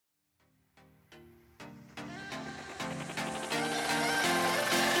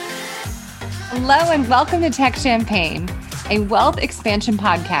Hello and welcome to Tech Champagne, a wealth expansion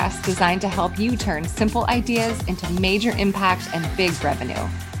podcast designed to help you turn simple ideas into major impact and big revenue.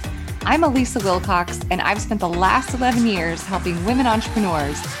 I'm Elisa Wilcox, and I've spent the last 11 years helping women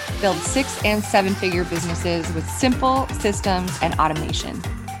entrepreneurs build 6- and 7-figure businesses with simple systems and automation.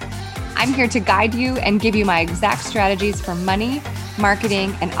 I'm here to guide you and give you my exact strategies for money,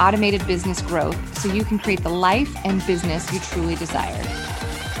 marketing, and automated business growth so you can create the life and business you truly desire.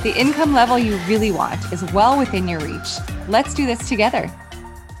 The income level you really want is well within your reach. Let's do this together.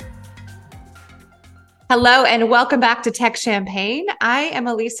 Hello, and welcome back to Tech Champagne. I am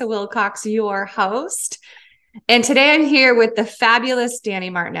Elisa Wilcox, your host. And today I'm here with the fabulous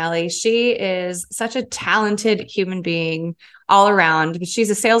Dani Martinelli. She is such a talented human being all around. She's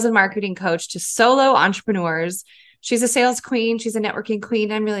a sales and marketing coach to solo entrepreneurs. She's a sales queen. She's a networking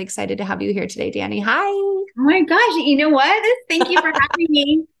queen. I'm really excited to have you here today, Dani. Hi. Oh my gosh, you know what? Thank you for having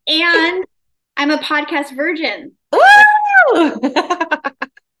me. And I'm a podcast virgin. Woo!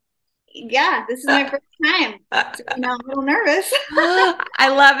 Yeah, this is my first time. So, I'm a little nervous. I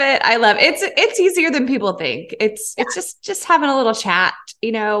love it. I love it. It's easier than people think. It's just having a little chat.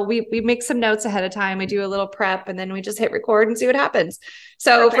 We make some notes ahead of time. We do a little prep and then we just hit record and see what happens.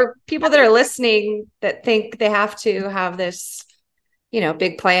 So Perfect. for people that are listening that think they have to have this,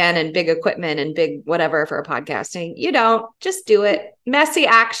 big plan and big equipment and big whatever for podcasting, you don't. Just do it. Messy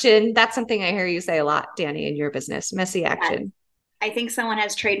action. That's something I hear you say a lot, Dani, in your business. Messy action. I think someone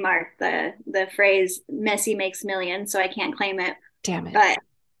has trademarked the phrase "messy makes millions," so I can't claim it. Damn it. But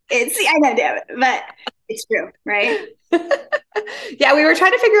I know, damn it. But it's true, right? Yeah, we were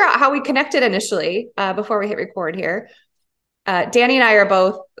trying to figure out how we connected initially before we hit record here. Dani and I are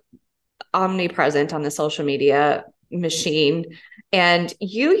both omnipresent on the social media machine. And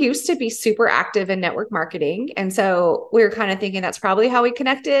you used to be super active in network marketing. And so we were kind of thinking that's probably how we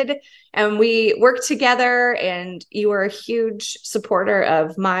connected. And we worked together, and you were a huge supporter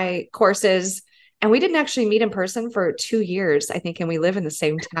of my courses. And we didn't actually meet in person for 2 years, I think, and we live in the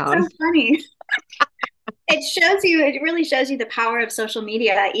same town. So funny. It really shows you the power of social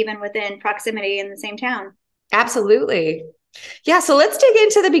media, even within proximity in the same town. Absolutely. Yeah. So let's dig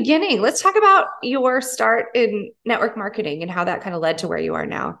into the beginning. Let's talk about your start in network marketing and how that kind of led to where you are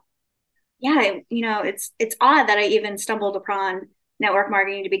now. Yeah. It's odd that I even stumbled upon network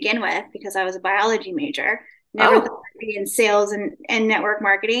marketing to begin with, because I was a biology major, never thought I'd be in sales and network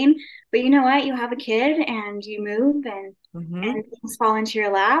marketing. But you know what? You have a kid and you move and things fall into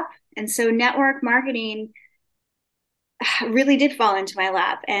your lap. And so network marketing really did fall into my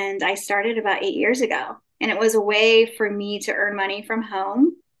lap. And I started about 8 years ago. And it was a way for me to earn money from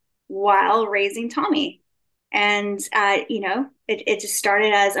home while raising Tommy. And, it just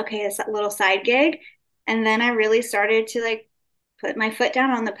started as, okay, it's a little side gig. And then I really started to put my foot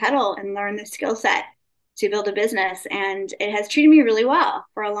down on the pedal and learn the skill set to build a business. And it has treated me really well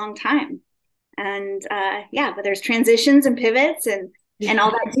for a long time. And but there's transitions and pivots and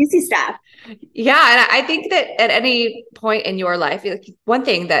all that juicy stuff. Yeah. And I think that at any point in your life, one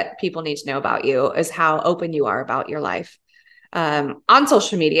thing that people need to know about you is how open you are about your life on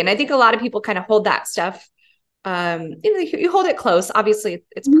social media. And I think a lot of people kind of hold that stuff. You hold it close. Obviously,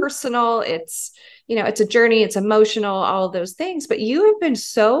 it's personal. It's, it's a journey. It's emotional, all of those things. But you have been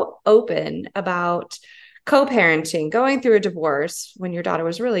so open about co-parenting, going through a divorce when your daughter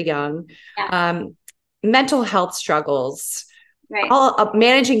was really young, mental health struggles, right? All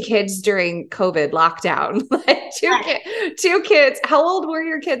managing kids during COVID lockdown, two kids. How old were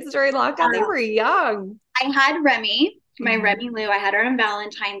your kids during lockdown? They were young. I had Remy, my Remy Lou. I had her on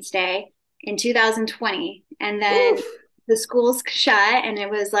Valentine's Day in 2020. And then the schools shut and it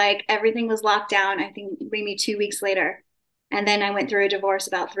was like everything was locked down, I think maybe 2 weeks later. And then I went through a divorce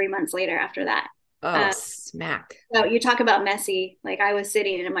about 3 months later after that. Smack. So you talk about messy, I was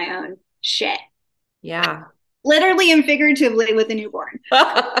sitting in my own shit. Yeah. Literally and figuratively with a newborn.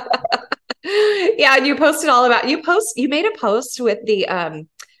 Yeah. And you posted you made a post with the, I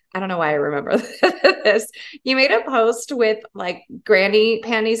don't know why I remember this. You made a post with granny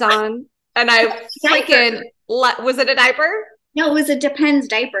panties on, and I freaking, was it a diaper? No, it was a Depends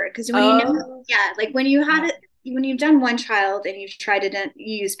diaper. Because when you've done one child and you've tried to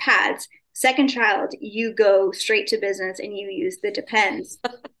use pads, second child, you go straight to business and you use the Depends.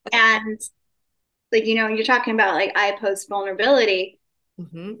 And you're talking about I post vulnerability.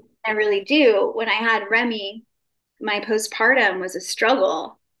 I really do. When I had Remy, my postpartum was a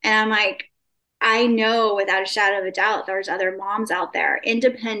struggle. And I'm like, I know without a shadow of a doubt, there's other moms out there in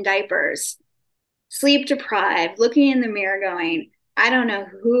Depend diapers, sleep deprived, looking in the mirror going, I don't know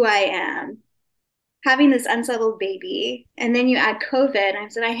who I am. having this unsettled baby, and then you add COVID. And I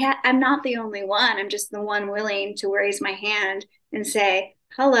said, I'm not the only one. I'm just the one willing to raise my hand and say,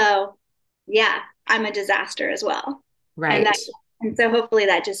 hello, yeah, I'm a disaster as well. Right. And so hopefully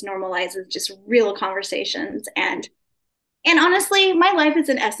that just normalizes just real conversations. And honestly, my life is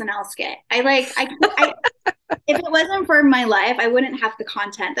an SNL skit. I if it wasn't for my life, I wouldn't have the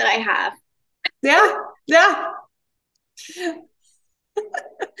content that I have. Yeah. Yeah.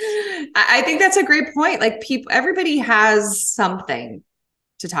 I think that's a great point. Like everybody has something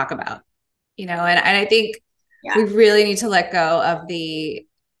to talk about, and I think we really need to let go of the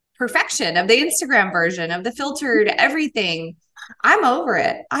perfection of the Instagram version of the filtered everything. I'm over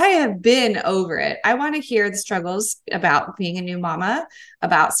it. I have been over it. I want to hear the struggles about being a new mama,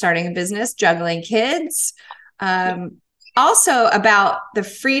 about starting a business, juggling kids. Also about the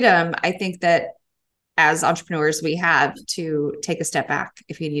freedom, I think that as entrepreneurs, we have to take a step back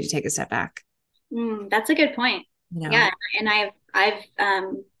if you need to take a step back. That's a good point. Yeah. And I've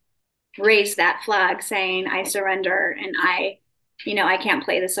raised that flag saying I surrender, and I can't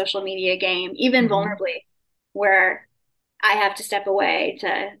play the social media game, even vulnerably, where I have to step away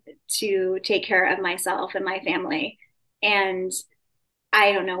to take care of myself and my family. And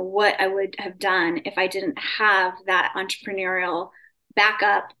I don't know what I would have done if I didn't have that entrepreneurial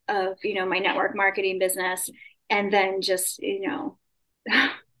backup of, my network marketing business. And then just, it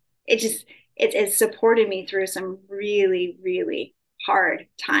supported me through some really, really hard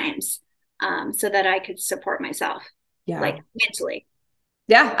times, so that I could support myself, like mentally.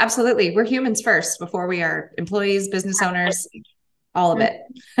 Yeah, absolutely. We're humans first before we are employees, business owners, all of it,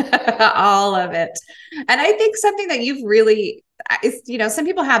 all of it. And I think something that you've really is, some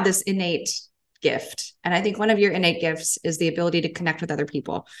people have this innate gift. And I think one of your innate gifts is the ability to connect with other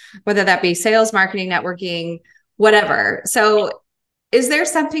people, whether that be sales, marketing, networking, whatever. So is there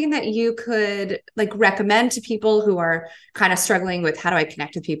something that you could recommend to people who are kind of struggling with, how do I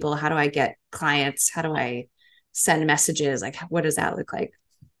connect with people? How do I get clients? How do I send messages? What does that look like?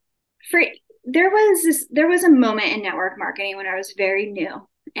 There was a moment in network marketing when I was very new,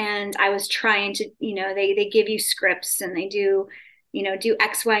 and I was trying to, they give you scripts and they do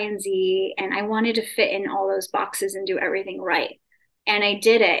X, Y, and Z. And I wanted to fit in all those boxes and do everything right. And I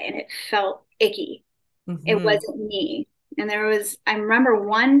did it, and it felt icky. It wasn't me. And I remember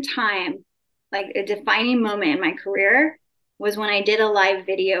one time, like a defining moment in my career was when I did a live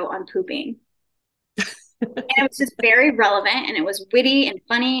video on pooping. And it was just very relevant, and it was witty and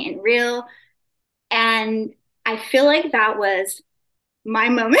funny and real. And I feel like that was my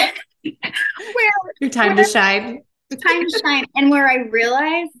moment your time to shine. Time to shine. And where I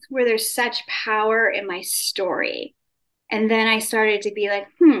realized where there's such power in my story. And then I started to be like,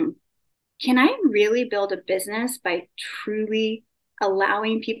 can I really build a business by truly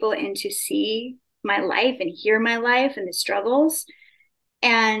allowing people in to see my life and hear my life and the struggles?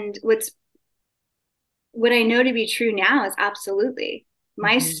 And what I know to be true now is absolutely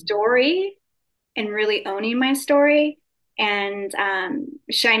my story, and really owning my story, and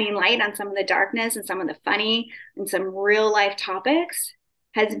shining light on some of the darkness and some of the funny and some real life topics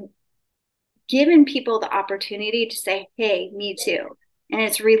has given people the opportunity to say, hey, me too. And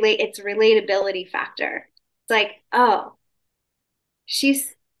it's relatability factor. It's like, oh, she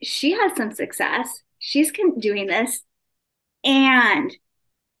has some success. She's doing this, and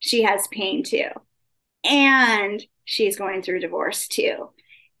she has pain too. And she's going through divorce too.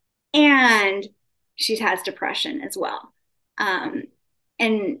 And she has depression as well. And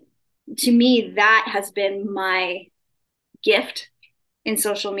to me, that has been my gift in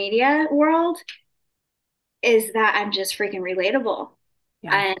social media world, is that I'm just freaking relatable.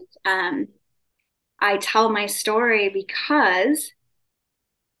 Yeah. And I tell my story because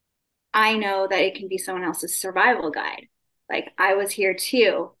I know that it can be someone else's survival guide. Like, I was here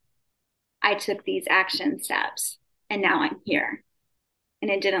too. I took these action steps, and now I'm here.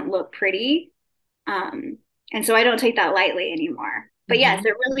 And it didn't look pretty. And so I don't take that lightly anymore. But yes,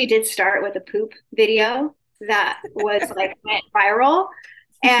 it really did start with a poop video that was went viral.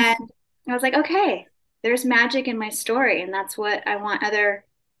 And I was like, okay, there's magic in my story. And that's what I want other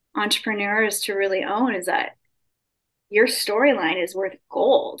entrepreneurs to really own, is that your storyline is worth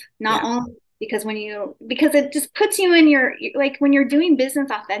gold. Not only because it just puts you in your, like, when you're doing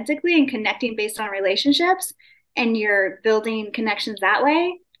business authentically and connecting based on relationships, and you're building connections that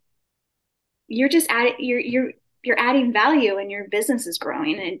way, you're just you're adding value, and your business is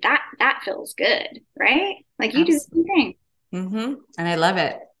growing, and that feels good, right? Like, you do the same thing. And I love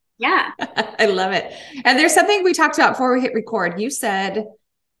it. Yeah. I love it. And there's something we talked about before we hit record. You said,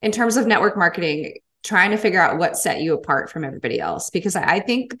 in terms of network marketing, trying to figure out what set you apart from everybody else. Because I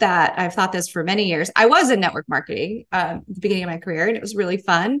think that I've thought this for many years. I was in network marketing at the beginning of my career, and it was really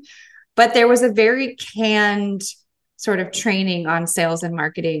fun. But there was a very canned sort of training on sales and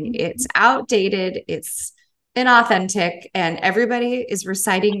marketing. It's outdated, it's inauthentic, and everybody is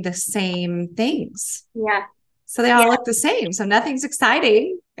reciting the same things. Yeah. So they all look the same. So nothing's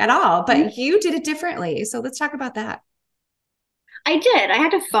exciting at all, but you did it differently. So let's talk about that. I did. I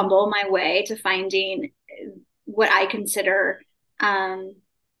had to fumble my way to finding what I consider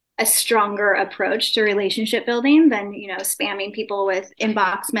a stronger approach to relationship building than, spamming people with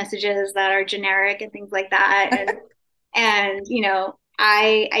inbox messages that are generic and things like that. And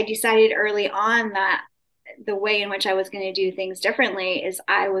I decided early on that the way in which I was going to do things differently is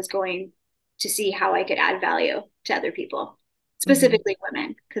I was going to see how I could add value to other people, specifically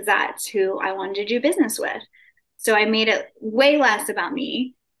women, because that's who I wanted to do business with. So I made it way less about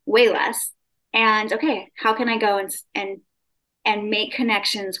me, way less. And okay, how can I go and make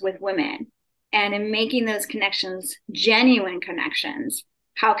connections with women? And in making those connections, genuine connections,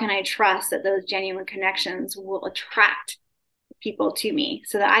 how can I trust that those genuine connections will attract people to me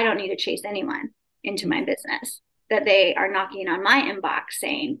so that I don't need to chase anyone into my business, that they are knocking on my inbox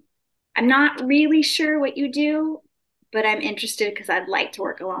saying, I'm not really sure what you do, but I'm interested because I'd like to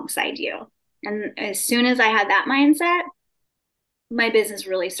work alongside you. And as soon as I had that mindset, my business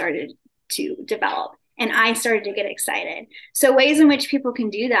really started to develop and I started to get excited. So ways in which people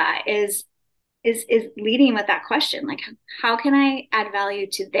can do that is leading with that question, like, how can I add value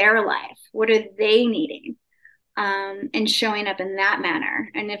to their life? What are they needing? And showing up in that manner.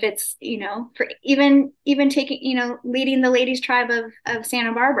 And if it's, for even taking, leading the ladies tribe of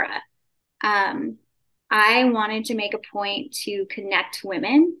Santa Barbara, I wanted to make a point to connect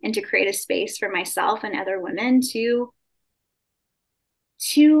women and to create a space for myself and other women to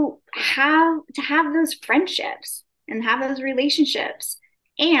have those friendships and have those relationships.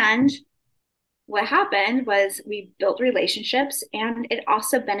 And what happened was we built relationships and it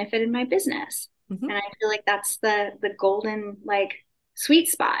also benefited my business. And I feel like that's the golden, sweet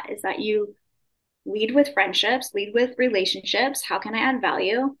spot, is that you lead with friendships, lead with relationships. How can I add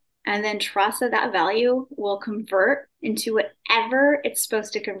value? And then trust that value will convert into whatever it's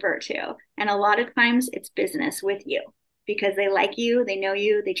supposed to convert to. And a lot of times it's business with you because they like you, they know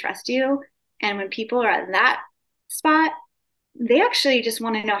you, they trust you. And when people are at that spot, they actually just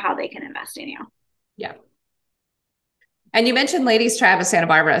want to know how they can invest in you. Yeah. And you mentioned Ladies Tribe of Santa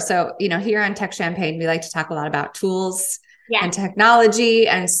Barbara. So, here on Tech Champagne, we like to talk a lot about tools and technology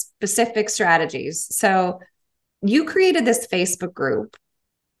and specific strategies. So you created this Facebook group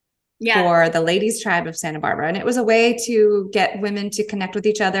for the Ladies Tribe of Santa Barbara. And it was a way to get women to connect with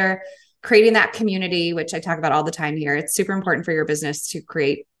each other, creating that community, which I talk about all the time here. It's super important for your business to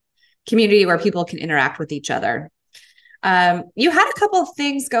create community where people can interact with each other. You had a couple of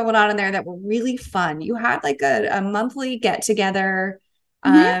things going on in there that were really fun. You had a monthly get together.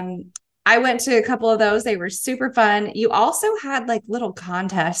 I went to a couple of those. They were super fun. You also had little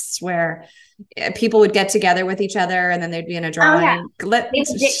contests where people would get together with each other and then they'd be in a drawing. They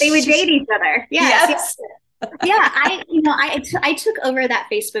would date each other. Yes. I took over that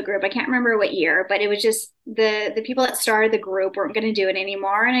Facebook group. I can't remember what year, but it was just the people that started the group weren't going to do it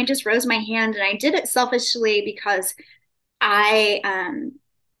anymore. And I just rose my hand and I did it selfishly because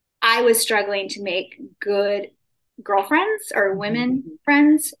I was struggling to make good girlfriends or women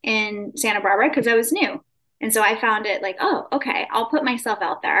friends in Santa Barbara because I was new. And so I found it oh, okay, I'll put myself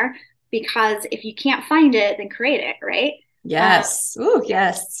out there because if you can't find it, then create it, right? Yes.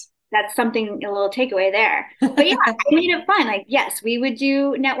 Yes. That's something, a little takeaway there. But yeah, I made it fun. Yes, we would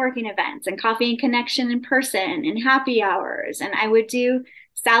do networking events and coffee and connection in person and happy hours. And I would do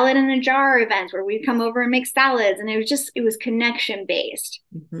salad in a jar events where we'd come over and make salads. And it was connection based.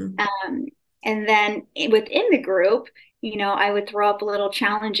 And then within the group, I would throw up little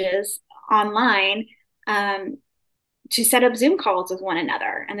challenges online to set up Zoom calls with one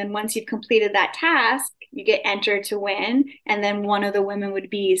another. And then once you've completed that task, you get entered to win. And then one of the women would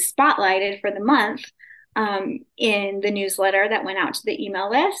be spotlighted for the month in the newsletter that went out to the email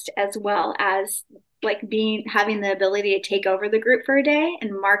list, as well as having the ability to take over the group for a day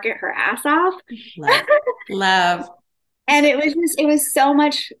and market her ass off. Love. And it was so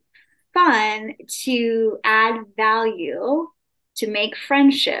much fun to add value, to make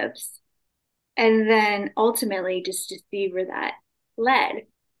friendships, and then ultimately just to see where that led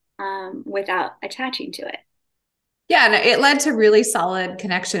without attaching to it. Yeah. And it led to really solid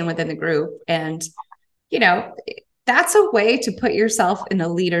connection within the group. And, that's a way to put yourself in a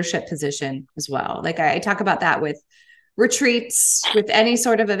leadership position as well. I talk about that with retreats, with any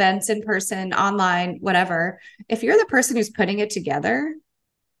sort of events in person, online, whatever, if you're the person who's putting it together,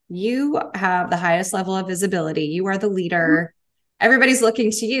 you have the highest level of visibility. You are the leader. Everybody's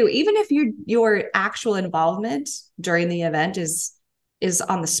looking to you. Even if your actual involvement during the event is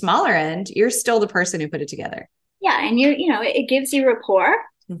on the smaller end, you're still the person who put it together. Yeah. And it gives you rapport.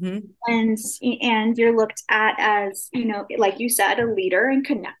 And you're looked at as, like you said, a leader and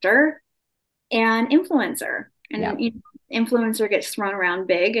connector and influencer. And influencer gets thrown around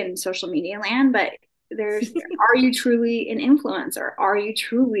big in social media land, but are you truly an influencer? Are you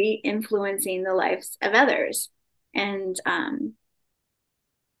truly influencing the lives of others? And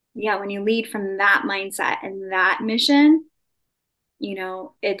when you lead from that mindset and that mission,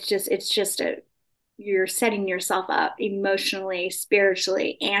 you're setting yourself up emotionally,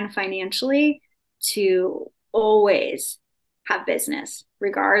 spiritually, and financially to always have business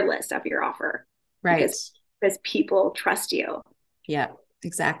regardless of your offer. Right. Because people trust you. Yeah,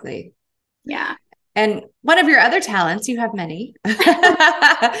 exactly. Yeah. And one of your other talents, you have many,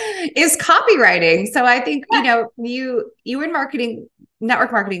 is copywriting. So I think, you were in marketing,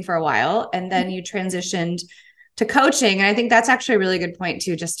 network marketing for a while, and then you transitioned to coaching. And I think that's actually a really good point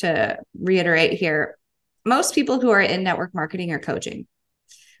too, just to reiterate here. Most people who are in network marketing are coaching.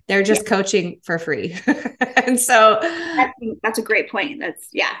 They're just coaching for free. And so that's a great point.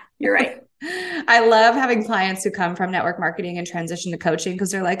 You're right. I love having clients who come from network marketing and transition to coaching,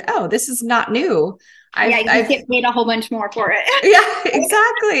 because they're like, oh, this is not new. You get paid a whole bunch more for it. Yeah,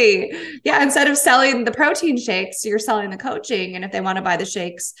 exactly. Yeah. Instead of selling the protein shakes, you're selling the coaching. And if they want to buy the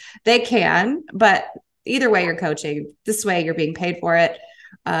shakes, they can. But either way, you're coaching. This way, you're being paid for it.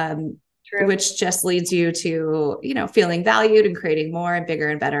 Which just leads you to, feeling valued and creating more and bigger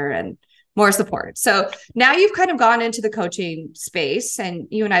and better and more support. So now you've kind of gone into the coaching space, and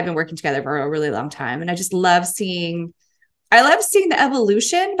you and I have been working together for a really long time. And I just love seeing the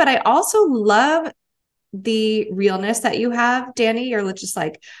evolution, but I also love the realness that you have, Danny. You're just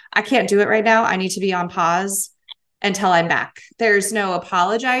like, I can't do it right now. I need to be on pause until I'm back. There's no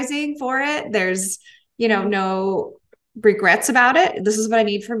apologizing for it. There's, no regrets about it. This is what I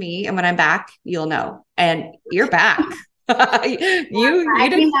need for me. And when I'm back, you'll know. And you're back. You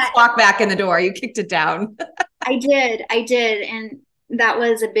didn't walk back in the door. You kicked it down. I did. And that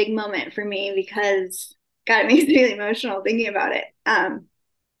was a big moment for me, because God, it makes me really emotional thinking about it.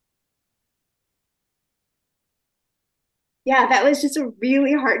 That was just a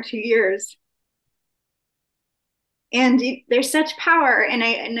really hard 2 years. And there's such power. And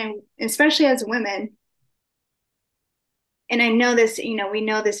I, especially as women, and I know this, we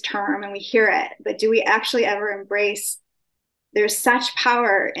know this term and we hear it, but do we actually ever embrace there's such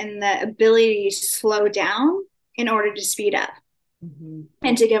power in the ability to slow down in order to speed up,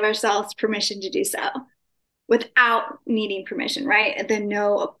 and to give ourselves permission to do so without needing permission, right? The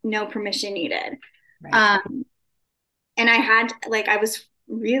no permission needed. Right. And I had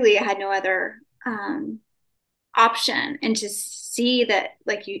no other option. And to see that,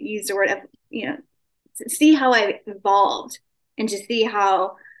 like you use the word of, to see how I evolved, and to see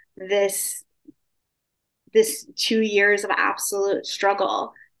how this 2 years of absolute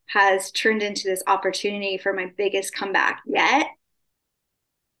struggle has turned into this opportunity for my biggest comeback yet.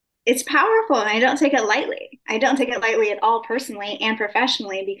 It's powerful, and I don't take it lightly. I don't take it lightly at all, personally and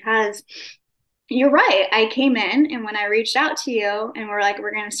professionally, because you're right. I came in, and when I reached out to you and we're like,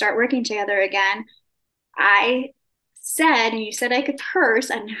 we're going to start working together again, I said, and you said I could curse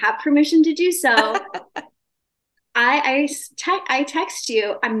and have permission to do so. I text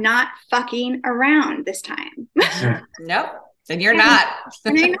you, I'm not fucking around this time. Nope. And you're not.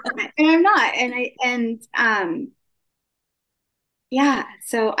 And I'm not.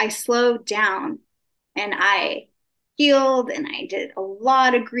 So I slowed down, and I healed, and I did a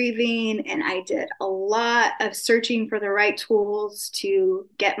lot of grieving, and I did a lot of searching for the right tools to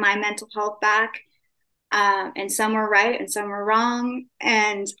get my mental health back. And some were right and some were wrong.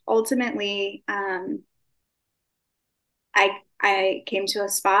 And ultimately, I came to a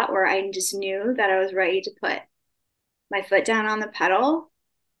spot where I just knew that I was ready to put my foot down on the pedal,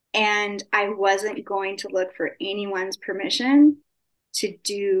 and I wasn't going to look for anyone's permission to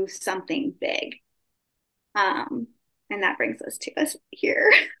do something big. And that brings us to us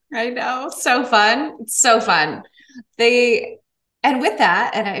here. I know. So fun. It's so fun. And with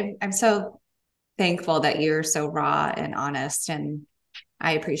that, and I'm so thankful that you're so raw and honest, and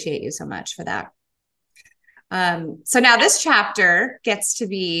I appreciate you so much for that. So now this chapter gets to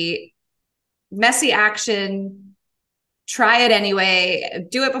be messy action, try it anyway,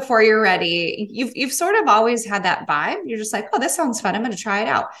 do it before you're ready. You've sort of always had that vibe. You're just like, oh, this sounds fun. I'm going to try it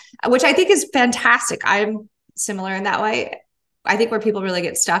out, which I think is fantastic. I'm similar in that way. I think where people really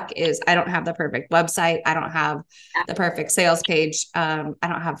get stuck is I don't have the perfect website. I don't have the perfect sales page. I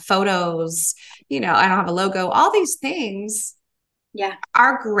don't have photos, I don't have a logo. All these things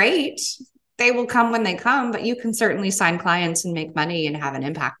are great. They will come when they come, but you can certainly sign clients and make money and have an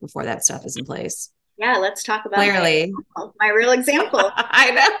impact before that stuff is in place. Yeah, let's talk about clearly my real example.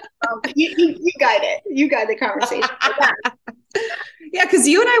 I know. You guide it. You guide the conversation. Yeah, because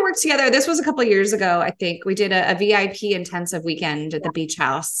you and I worked together. This was a couple of years ago, I think. We did a VIP intensive weekend at the beach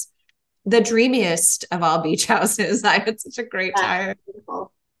house, the dreamiest of all beach houses. I had such a great time.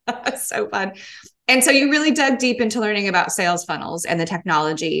 So fun. And so you really dug deep into learning about sales funnels and the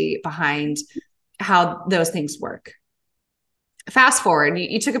technology behind how those things work. Fast forward,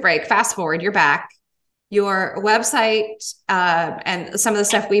 you took a break. Fast forward, you're back. Your website and some of the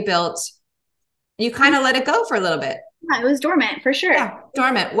stuff we built, you kind of let it go for a little bit. Yeah, it was dormant for sure. Yeah,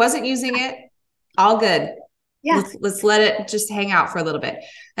 dormant. Wasn't using it. All good. Yeah. Let's let it just hang out for a little bit.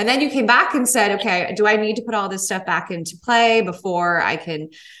 And then you came back and said, okay, do I need to put all this stuff back into play before I can,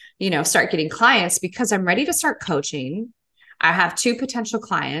 start getting clients? Because I'm ready to start coaching. I have 2 potential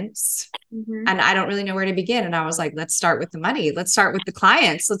clients and I don't really know where to begin. And I was like, let's start with the money. Let's start with the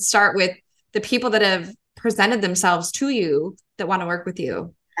clients. Let's start with the people that have presented themselves to you that want to work with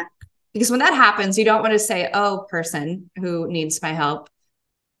you. Because when that happens, you don't want to say, oh, person who needs my help,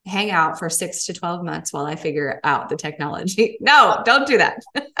 hang out for 6 to 12 months while I figure out the technology. No, don't do that.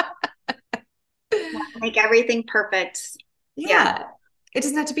 Make everything perfect. Yeah. It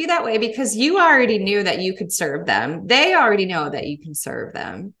doesn't have to be that way because you already knew that you could serve them. They already know that you can serve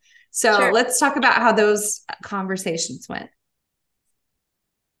them. So let's talk about how those conversations went.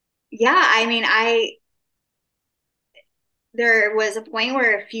 Yeah. I mean, there was a point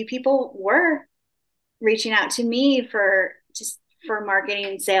where a few people were reaching out to me for marketing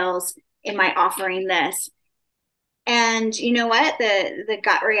and sales in my offering this. And you know what? The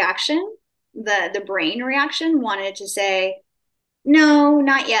gut reaction, the brain reaction wanted to say, no,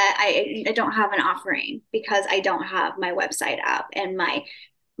 not yet. I don't have an offering because I don't have my website up and my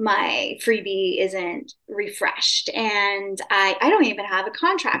freebie isn't refreshed and I don't even have a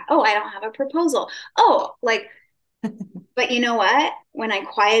contract. Oh, I don't have a proposal. Oh, but you know what? When I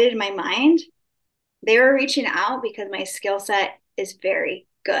quieted my mind, they were reaching out because my skill set is very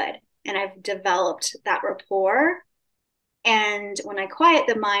good and I've developed that rapport. And when I quiet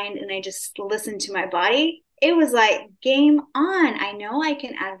the mind and I just listen to my body, it was like game on. I know I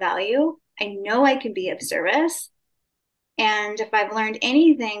can add value. I know I can be of service. And if I've learned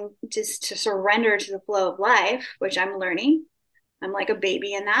anything, just to surrender to the flow of life, which I'm learning, I'm like a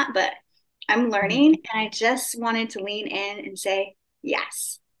baby in that, but I'm learning. And I just wanted to lean in and say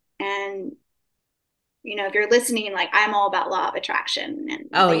yes. And if you're listening, I'm all about law of attraction.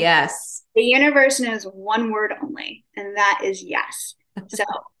 And yes. The universe knows one word only, and that is yes. So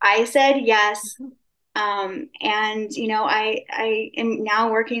I said yes. And, I am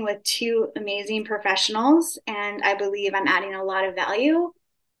now working with 2 amazing professionals, and I believe I'm adding a lot of value.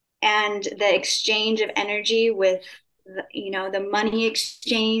 And the exchange of energy with, the money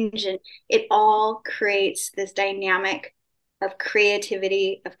exchange, and it all creates this dynamic of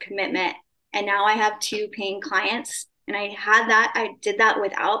creativity, of commitment. And now I have 2 paying clients. And I did that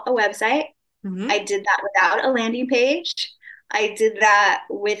without a website. I did that without a landing page. I did that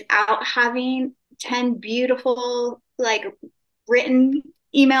without having 10 beautiful, written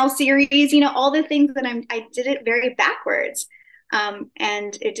email series, all the things that I did it very backwards.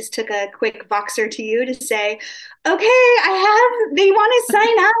 And it just took a quick Voxer to you to say, okay, they want to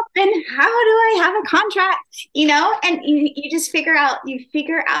sign up, and how do I have a contract? And you just figure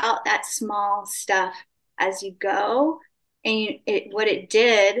out that small stuff as you go. And what it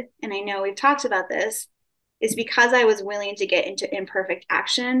did, and I know we've talked about this, is because I was willing to get into imperfect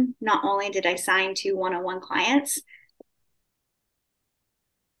action. Not only did I sign 2 one-on-one clients,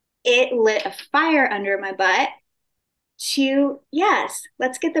 it lit a fire under my butt to, yes,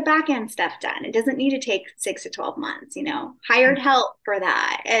 let's get the back end stuff done. It doesn't need to take 6 to 12 months, hired help for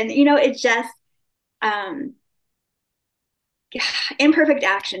that. And, it's just imperfect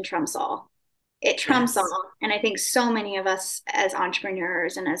action trumps all. It trumps all. And I think so many of us as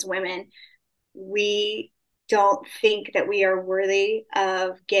entrepreneurs and as women, we don't think that we are worthy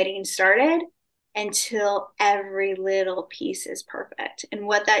of getting started until every little piece is perfect. And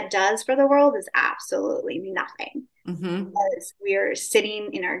what that does for the world is absolutely nothing. Because we are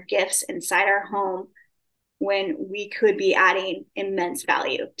sitting in our gifts inside our home when we could be adding immense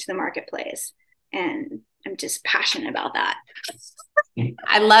value to the marketplace. And I'm just passionate about that.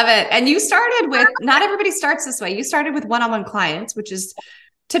 I love it. And you started with, not everybody starts this way. You started with one-on-one clients, which is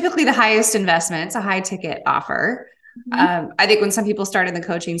typically the highest investments, a high ticket offer. I think when some people start in the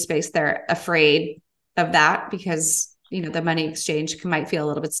coaching space, they're afraid of that because, the money exchange might feel a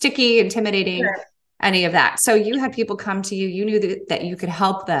little bit sticky, intimidating, sure. Any of that. So you had people come to you, you knew that you could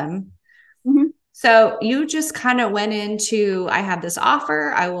help them. Mm-hmm. So you just kind of went into, I have this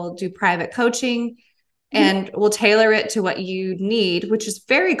offer, I will do private coaching and we'll tailor it to what you need, which is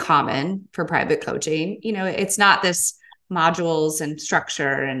very common for private coaching. It's not this modules and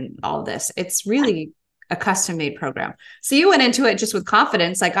structure and all this. It's really a custom made program. So you went into it just with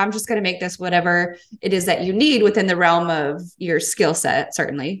confidence, like, I'm just going to make this whatever it is that you need within the realm of your skill set,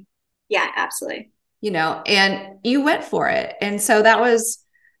 certainly. Yeah, absolutely. And you went for it. And so that was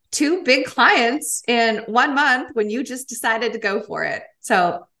 2 big clients in 1 month when you just decided to go for it.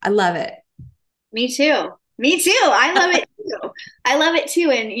 So I love it. Me too. I love it too. I love it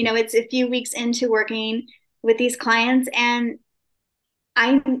too. And, it's a few weeks into working with these clients, and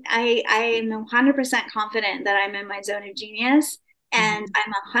I am 100% confident that I'm in my zone of genius, and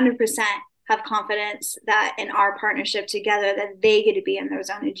I'm 100% have confidence that in our partnership together that they get to be in their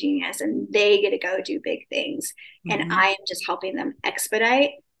zone of genius and they get to go do big things. And I am just helping them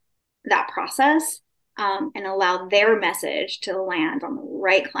expedite that process and allow their message to land on the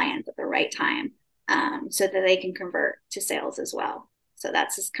right clients at the right time so that they can convert to sales as well. So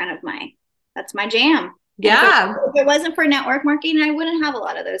that's just kind of that's my jam. Yeah. If it wasn't for network marketing, I wouldn't have a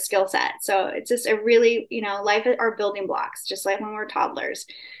lot of those skill sets. So it's just a really, life are building blocks, just like when we're toddlers.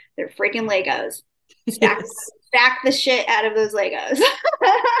 They're freaking Legos. Stack the shit out of those Legos.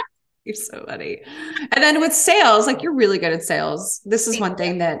 You're so funny. And then with sales, like, you're really good at sales. This is one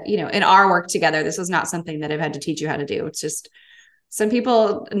thing that, in our work together, this is not something that I've had to teach you how to do. It's just some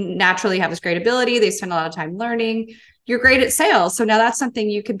people naturally have this great ability. They spend a lot of time learning. You're great at sales. So now that's something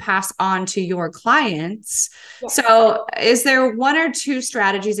you can pass on to your clients. Yeah. So is there 1 or 2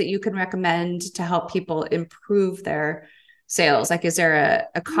 strategies that you can recommend to help people improve their sales? Like, is there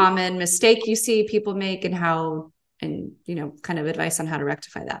a common mistake you see people make and kind of advice on how to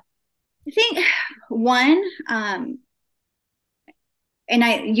rectify that? I think one,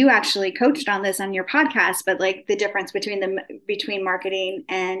 and you actually coached on this on your podcast, but like the difference between marketing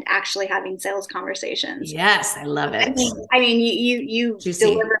and actually having sales conversations. Yes, I love it. I mean, you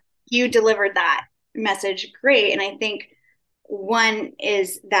delivered that message great, and I think one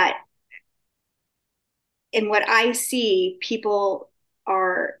is that in what I see, people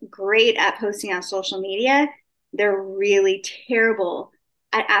are great at posting on social media. They're really terrible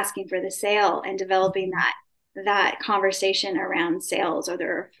at asking for the sale and developing that conversation around sales, or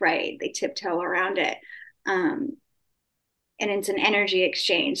they're afraid, they tiptoe around it. And it's an energy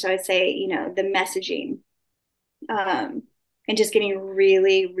exchange. So I'd say, the messaging and just getting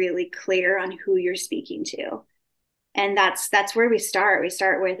really, really clear on who you're speaking to. And that's where we start. We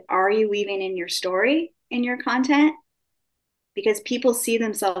start with, are you weaving in your story in your content? Because people see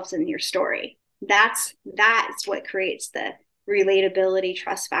themselves in your story. That's what creates the relatability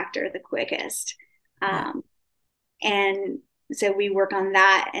trust factor the quickest. And so we work on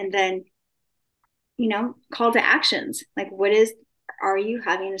that, and then, call to actions. Like, are you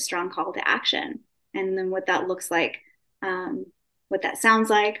having a strong call to action? And then what that looks like, what that sounds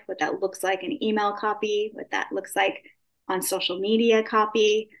like, what that looks like in email copy, what that looks like on social media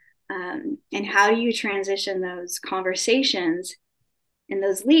copy. And how do you transition those conversations and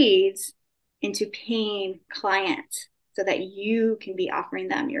those leads into paying clients so that you can be offering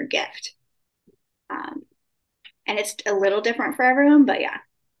them your gift? And it's a little different for everyone, but yeah.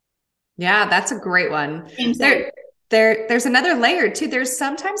 Yeah, that's a great one. There's another layer too. There's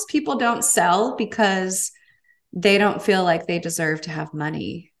sometimes people don't sell because they don't feel like they deserve to have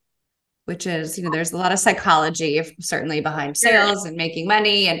money, which is, there's a lot of psychology certainly behind sales and making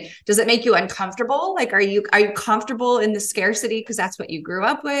money. And does it make you uncomfortable? Like, are you comfortable in the scarcity because that's what you grew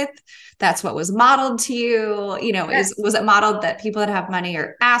up with? That's what was modeled to you. Was it modeled that people that have money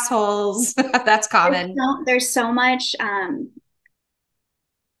are assholes? That's common. There's so much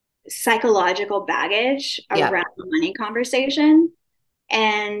psychological baggage around the money conversation.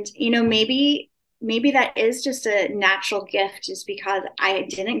 And, maybe that is just a natural gift just because I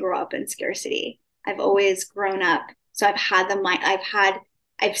didn't grow up in scarcity. I've always grown up. So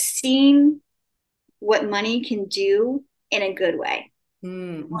I've seen what money can do in a good way.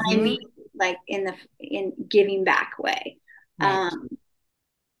 Mm-hmm. I mean, like in giving back way. Right.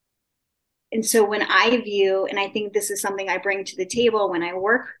 And so when I view, and I think this is something I bring to the table when I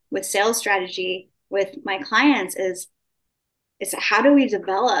work with sales strategy with my clients, is how do we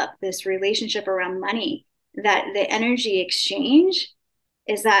develop this relationship around money, that the energy exchange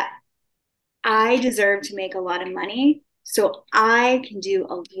is that I deserve to make a lot of money So I can do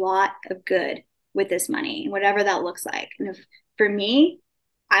a lot of good with this money, whatever that looks like. And if for me,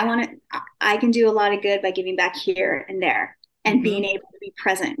 I can do a lot of good by giving back here and there and being able to be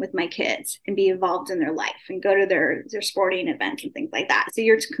present with my kids and be involved in their life and go to their sporting events and things like that. So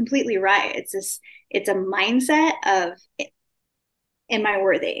you're completely right. It's a mindset of, am I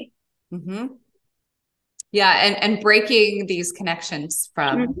worthy? Yeah. And breaking these connections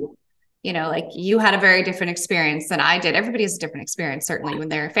from, you know, like you had a very different experience than I did. Everybody has a different experience, certainly when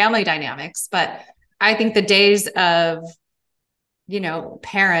they're family dynamics, but I think the days of, you know,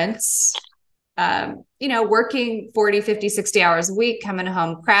 parents, you know, working 40, 50, 60 hours a week, coming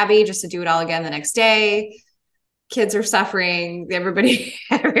home crabby just to do it all again the next day. Kids are suffering.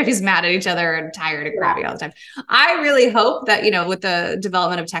 Everybody's mad at each other and tired and crabby all the time. I really hope that, you know, with the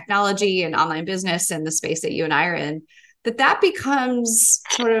development of technology and online business and the space that you and I are in, that becomes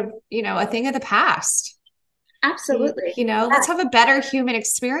sort of, you know, a thing of the past. Absolutely. You know, let's have a better human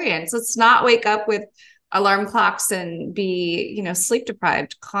experience. Let's not wake up with alarm clocks and be, you know, sleep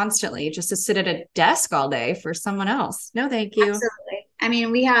deprived constantly just to sit at a desk all day for someone else. No, thank you. Absolutely. I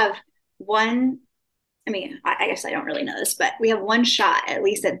mean, we have I guess I don't really know this, but we have one shot at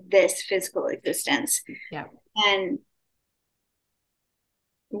least at this physical existence. Yeah. And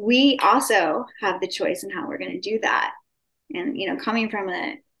we also have the choice in how we're going to do that. And, you know, coming from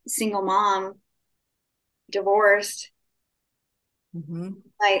a single mom, divorced,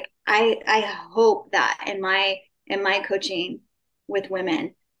 like I hope that in my coaching with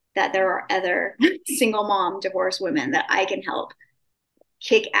women, that there are other single mom divorced women that I can help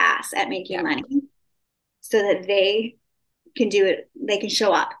kick ass at making money so that they can do it. They can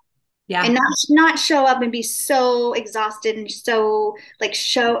show up. Yeah. And not show up and be so exhausted and so like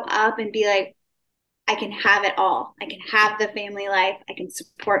show up and be like, I can have it all. I can have the family life. I can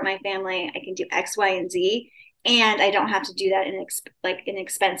support my family. I can do X, Y, and Z. And I don't have to do that in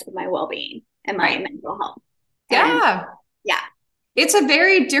expense of my well-being and my mental health. Yeah. It's a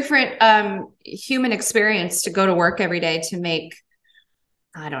very different human experience to go to work every day to make,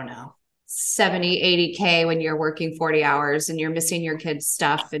 I don't know, 70, 80K when you're working 40 hours and you're missing your kids'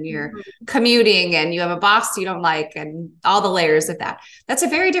 stuff and you're commuting and you have a boss you don't like and all the layers of that. That's a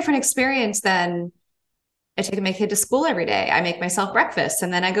very different experience than I take my kid to school every day. I make myself breakfast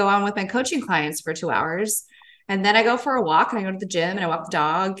and then I go on with my coaching clients for 2 hours. And then I go for a walk and I go to the gym and I walk the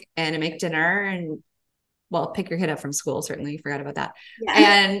dog and I make dinner and pick your kid up from school. Certainly you forgot about that. Yeah.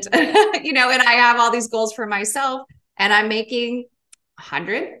 And, you know, and I have all these goals for myself and I'm making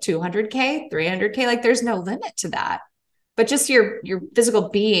 100, 200K, 300K. Like there's no limit to that, but just your physical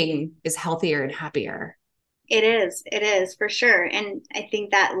being is healthier and happier. It is for sure. And I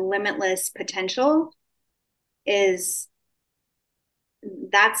think that limitless potential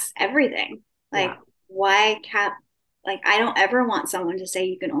that's everything. Like why I don't ever want someone to say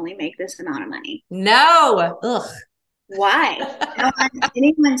you can only make this amount of money. No. Ugh. Why? I don't want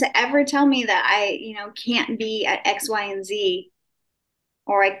anyone to ever tell me that I, you know, can't be at X, Y, and Z,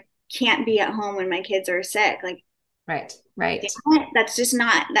 or I can't be at home when my kids are sick. Like, right. That's just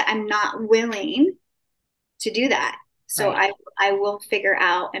not that I'm not willing to do that. So I will figure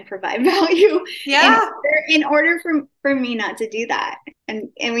out and provide value in order for me not to do that. And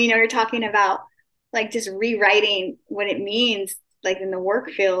you know, you're talking about like just rewriting what it means like in the work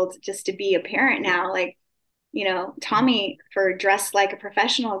field just to be a parent now. Like, you know, Tommy for Dress Like a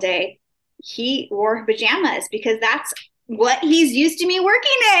Professional Day, he wore pajamas because that's what he's used to me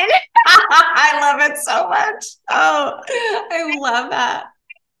working in. I love it so much. Oh, I love that.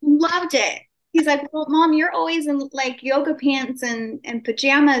 Loved it. He's like, well, Mom, you're always in like yoga pants and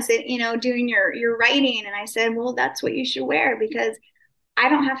pajamas, and, you know, doing your writing. And I said, well, that's what you should wear because I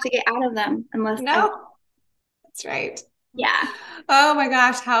don't have to get out of them unless. No, that's right. Yeah. Oh my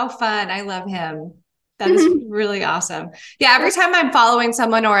gosh, how fun. I love him. That is really awesome. Yeah. Every time I'm following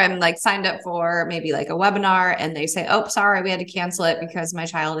someone or I'm like signed up for maybe like a webinar and they say, oh, sorry, we had to cancel it because my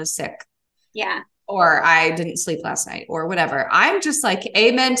child is sick. Yeah. Or I didn't sleep last night or whatever. I'm just like,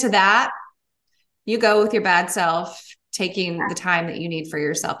 amen to that. You go with your bad self, taking the time that you need for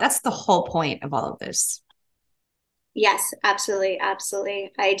yourself. That's the whole point of all of this. Yes, absolutely.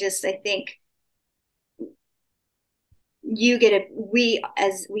 Absolutely. I think we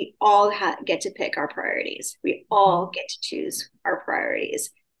all get to pick our priorities. We all get to choose our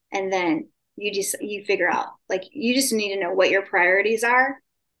priorities. And then you figure out, like, you just need to know what your priorities are.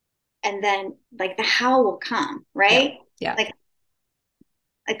 And then like the how will come, right? Yeah. Like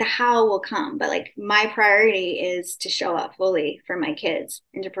the how will come, but like my priority is to show up fully for my kids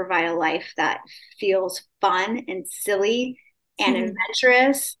and to provide a life that feels fun and silly and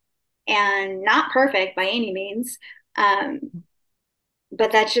adventurous and not perfect by any means,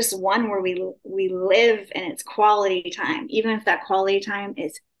 But that's just one where we live and it's quality time, even if that quality time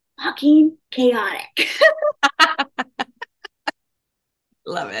is fucking chaotic.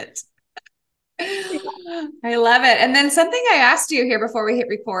 Love it. I love it. And then something I asked you here before we hit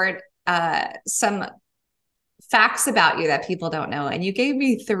record, some facts about you that people don't know. And you gave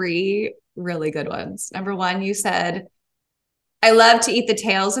me 3 really good ones. Number 1, you said, I love to eat the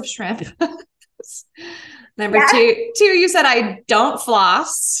tails of shrimp. Number 2, you said, I don't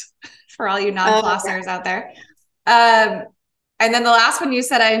floss, for all you non-flossers out there. And then the last one, you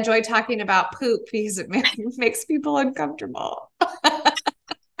said, I enjoy talking about poop because it makes people uncomfortable.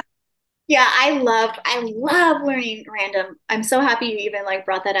 Yeah, I love learning random. I'm so happy you even like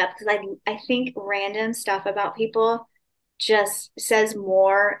brought that up because I think random stuff about people just says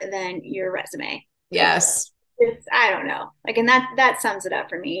more than your resume. Yes. I don't know. Like, and that sums it up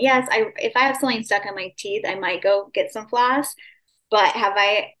for me. Yes, if I have something stuck in my teeth, I might go get some floss, but have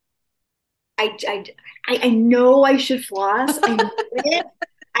I know I should floss. I know it.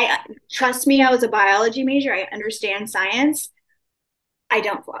 Trust me, I was a biology major. I understand science. I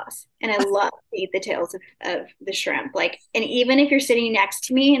don't floss, and I love to eat the tails of the shrimp. Like, and even if you're sitting next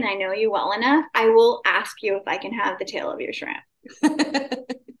to me and I know you well enough, I will ask you if I can have the tail of your shrimp.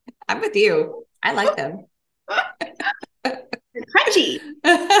 I'm with you. I like them. They're crunchy.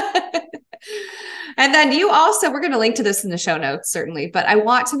 And then you also, we're going to link to this in the show notes, certainly, but I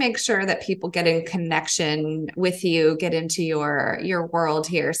want to make sure that people get in connection with you, get into your world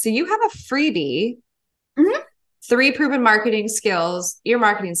here. So you have a freebie. Mm-hmm. 3 proven marketing skills. Your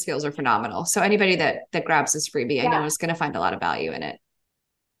marketing skills are phenomenal. So anybody that grabs this freebie, I know is going to find a lot of value in it.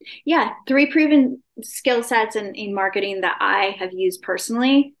 Yeah. 3 proven skill sets in marketing that I have used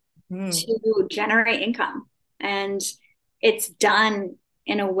personally to generate income. And it's done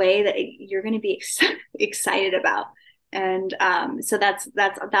in a way that you're going to be excited about. And so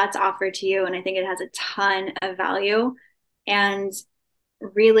that's offered to you. And I think it has a ton of value. And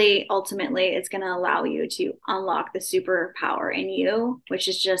really, ultimately, it's going to allow you to unlock the superpower in you, which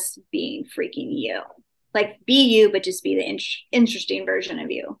is just being freaking you. Like, be you, but just be the interesting version of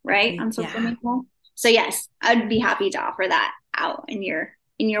you, right? On social media. So yes, I'd be happy to offer that out in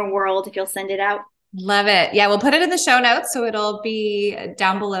your world if you'll send it out. Love it. Yeah, we'll put it in the show notes. So it'll be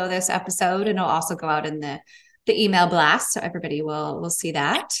down below this episode, and it'll also go out in the email blast. So everybody will see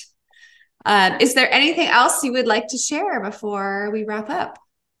that. Is there anything else you would like to share before we wrap up?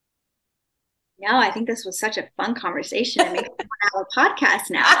 No, I think this was such a fun conversation. It makes me want to have a podcast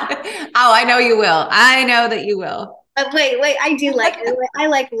now. Oh, I know you will. I know that you will. Wait, I do I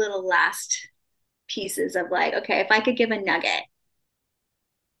like little last pieces of like, okay, if I could give a nugget,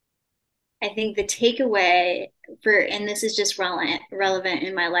 I think the takeaway and this is just relevant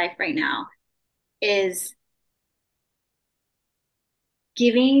in my life right now, is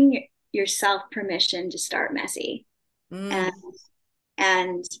giving yourself permission to start messy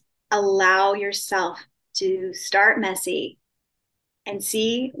and allow yourself to start messy and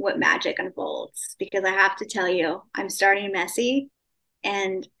see what magic unfolds. Because I have to tell you, I'm starting messy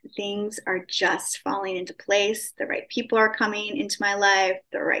and things are just falling into place. The right people are coming into my life,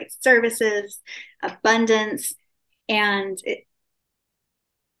 the right services, abundance, and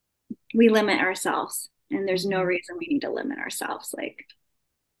we limit ourselves. And there's no reason we need to limit ourselves. Like,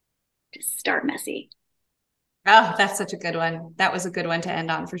 just start messy. Oh, that's such a good one. That was a good one to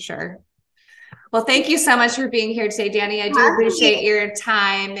end on for sure. Well, thank you so much for being here today, Danny. I do appreciate your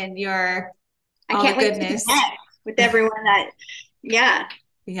time and all the goodness with everyone that, yeah.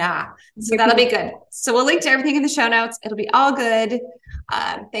 So that'll be good. So we'll link to everything in the show notes. It'll be all good.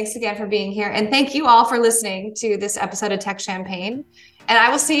 Thanks again for being here. And thank you all for listening to this episode of Tech Champagne. And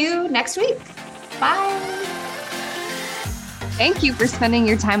I will see you next week. Bye. Thank you for spending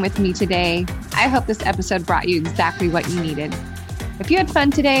your time with me today. I hope this episode brought you exactly what you needed. If you had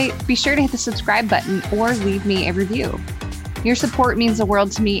fun today, be sure to hit the subscribe button or leave me a review. Your support means the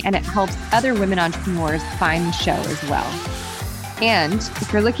world to me, and it helps other women entrepreneurs find the show as well. And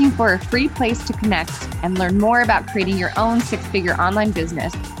if you're looking for a free place to connect and learn more about creating your own 6-figure online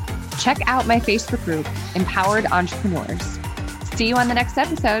business, check out my Facebook group, Empowered Entrepreneurs. See you on the next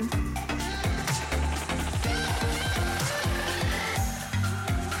episode.